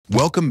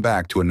Welcome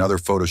back to another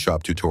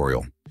Photoshop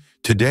tutorial.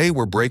 Today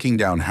we're breaking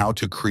down how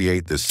to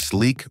create this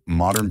sleek,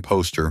 modern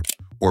poster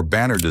or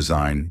banner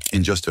design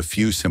in just a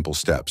few simple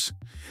steps.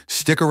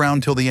 Stick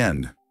around till the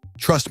end.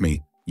 Trust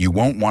me, you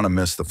won't want to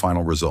miss the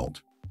final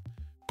result.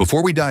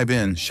 Before we dive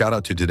in, shout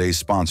out to today's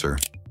sponsor,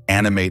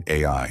 Animate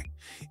AI.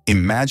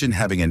 Imagine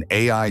having an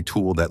AI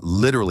tool that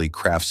literally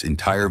crafts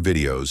entire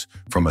videos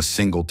from a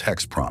single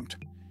text prompt.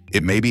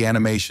 It may be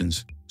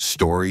animations,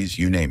 stories,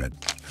 you name it.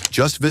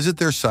 Just visit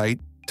their site,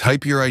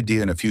 type your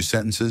idea in a few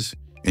sentences,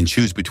 and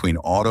choose between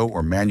auto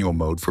or manual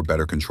mode for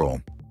better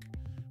control.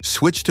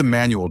 Switch to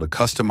manual to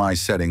customize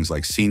settings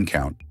like scene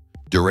count,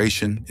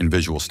 duration, and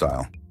visual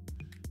style.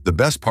 The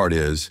best part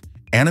is,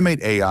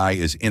 Animate AI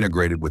is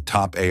integrated with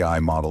top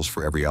AI models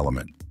for every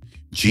element.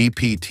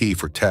 GPT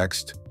for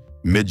text,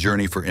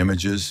 Midjourney for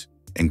images,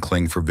 and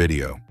Kling for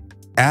video.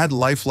 Add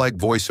lifelike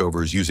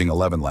voiceovers using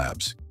 11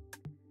 Labs.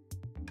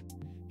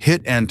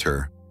 Hit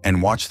enter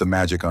and watch the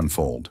magic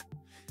unfold.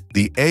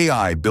 The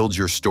AI builds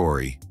your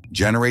story,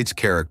 generates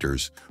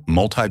characters,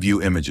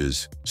 multi-view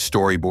images,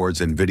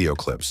 storyboards, and video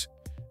clips,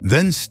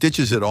 then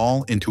stitches it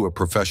all into a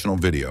professional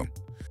video.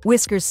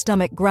 Whisker's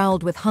stomach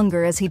growled with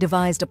hunger as he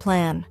devised a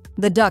plan.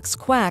 The duck's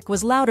quack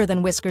was louder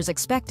than Whisker's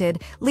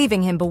expected,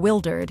 leaving him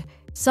bewildered.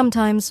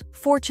 Sometimes,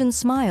 fortune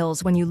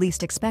smiles when you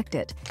least expect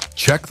it.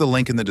 Check the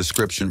link in the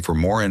description for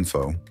more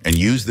info and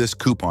use this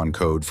coupon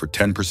code for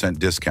 10%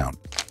 discount.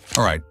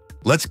 All right,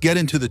 let's get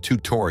into the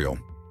tutorial.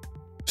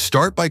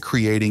 Start by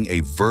creating a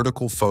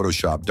vertical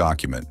Photoshop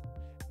document.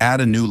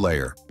 Add a new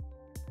layer.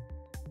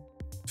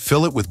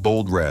 Fill it with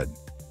bold red.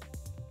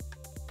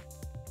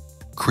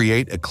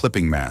 Create a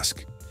clipping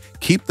mask.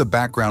 Keep the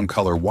background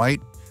color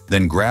white,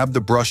 then grab the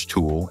brush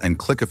tool and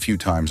click a few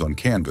times on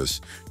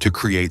canvas to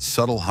create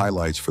subtle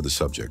highlights for the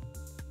subject.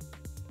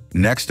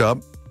 Next up,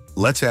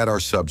 let's add our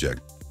subject.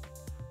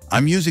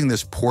 I'm using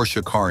this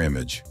Porsche car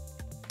image.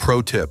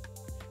 Pro tip,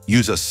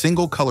 use a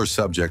single color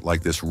subject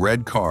like this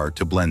red car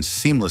to blend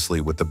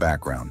seamlessly with the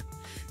background.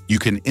 You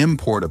can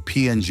import a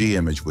PNG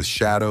image with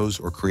shadows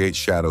or create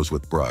shadows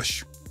with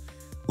brush.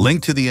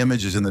 Link to the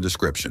image is in the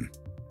description.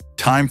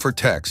 Time for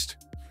text.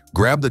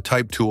 Grab the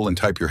type tool and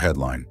type your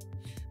headline.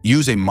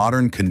 Use a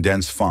modern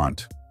condensed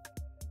font.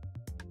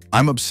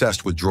 I'm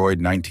obsessed with Droid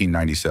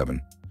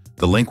 1997.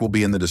 The link will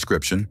be in the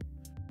description.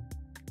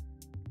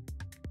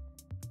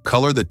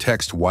 Color the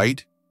text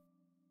white,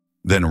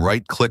 then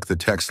right-click the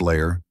text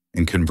layer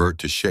and convert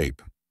to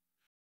shape.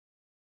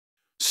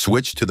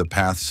 Switch to the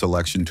Path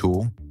Selection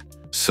tool,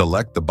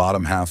 select the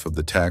bottom half of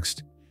the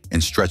text,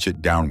 and stretch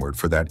it downward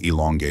for that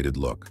elongated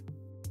look.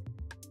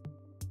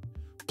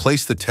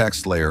 Place the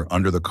text layer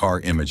under the car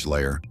image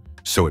layer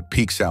so it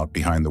peeks out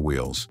behind the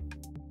wheels.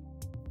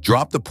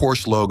 Drop the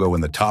Porsche logo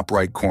in the top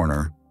right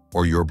corner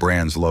or your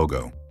brand's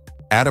logo.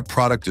 Add a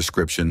product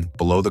description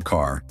below the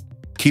car.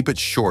 Keep it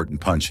short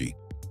and punchy.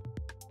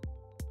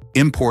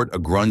 Import a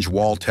grunge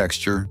wall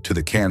texture to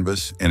the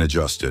canvas and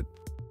adjust it.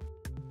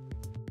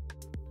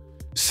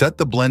 Set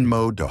the blend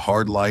mode to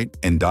hard light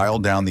and dial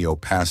down the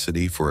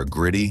opacity for a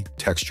gritty,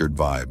 textured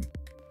vibe.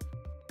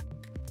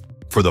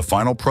 For the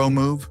final pro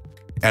move,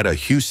 add a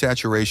hue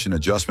saturation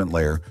adjustment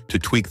layer to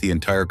tweak the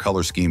entire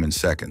color scheme in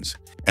seconds.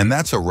 And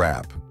that's a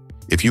wrap.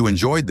 If you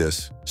enjoyed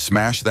this,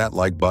 smash that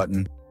like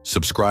button,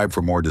 subscribe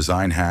for more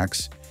design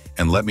hacks,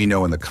 and let me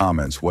know in the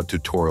comments what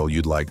tutorial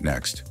you'd like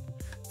next.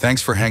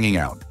 Thanks for hanging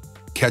out.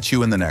 Catch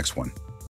you in the next one.